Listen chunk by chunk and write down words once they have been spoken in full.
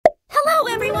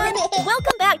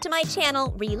Welcome back to my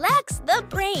channel, Relax the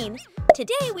Brain.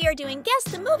 Today we are doing Guess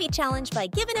the Movie Challenge by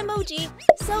Give an Emoji,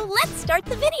 so let's start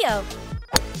the video.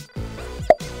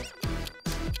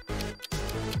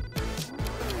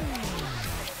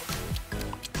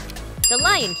 The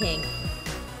Lion King.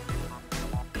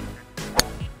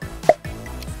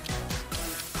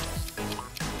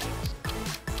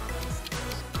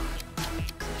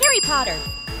 Harry Potter.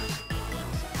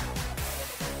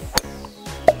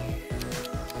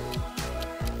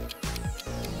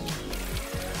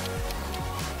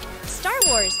 Star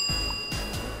Wars.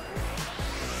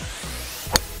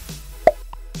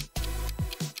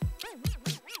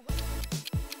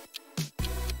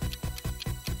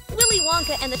 Willy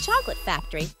Wonka and the Chocolate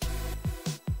Factory.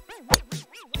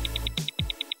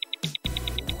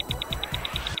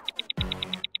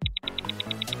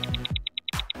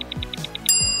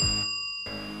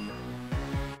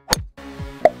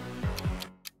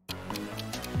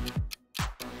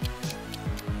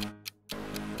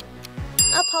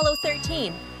 Apollo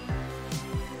 13.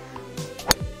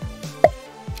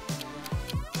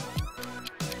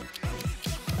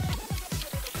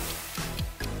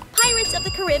 Pirates of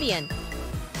the Caribbean.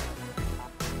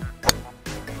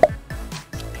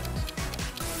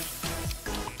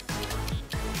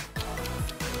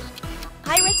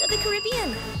 Pirates of the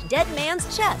Caribbean, Dead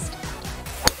Man's Chest.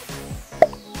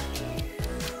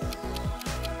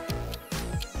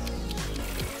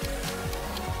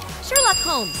 Sherlock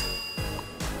Holmes.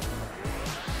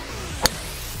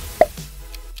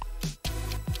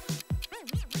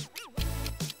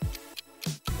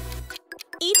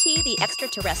 E.T. the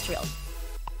Extraterrestrial.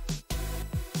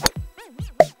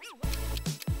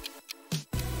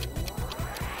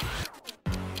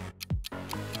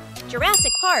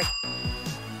 Jurassic Park.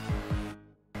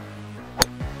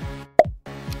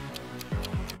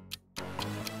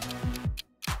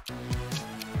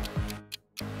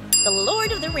 The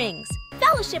Lord of the Rings,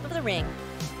 Fellowship of the Ring.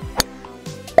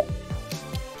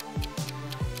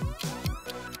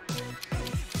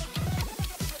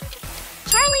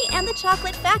 Charlie and the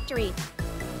Chocolate Factory.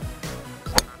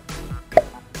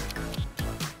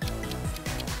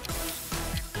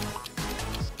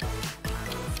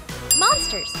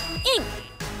 Monsters, Inc.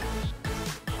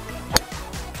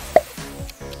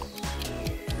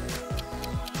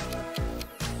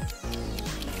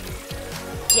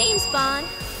 James Bond.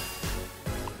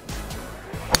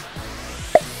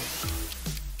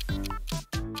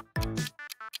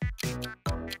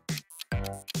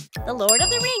 The Lord of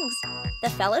the Rings, The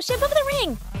Fellowship of the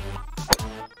Ring.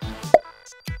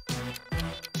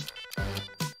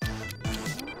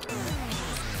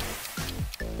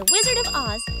 The Wizard of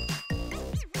Oz.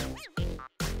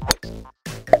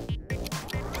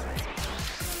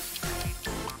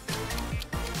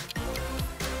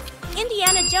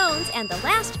 Indiana Jones and the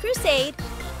Last Crusade.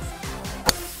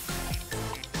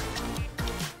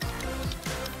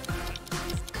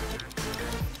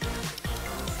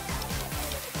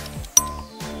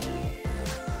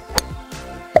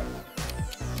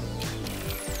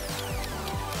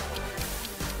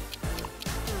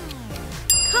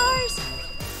 Cars.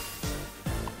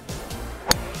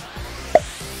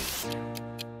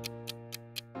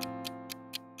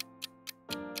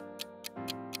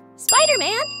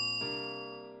 Spider-Man.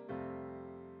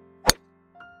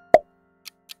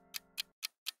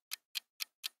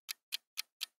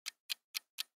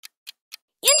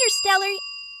 Interstellar.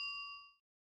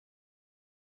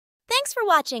 Thanks for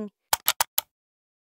watching.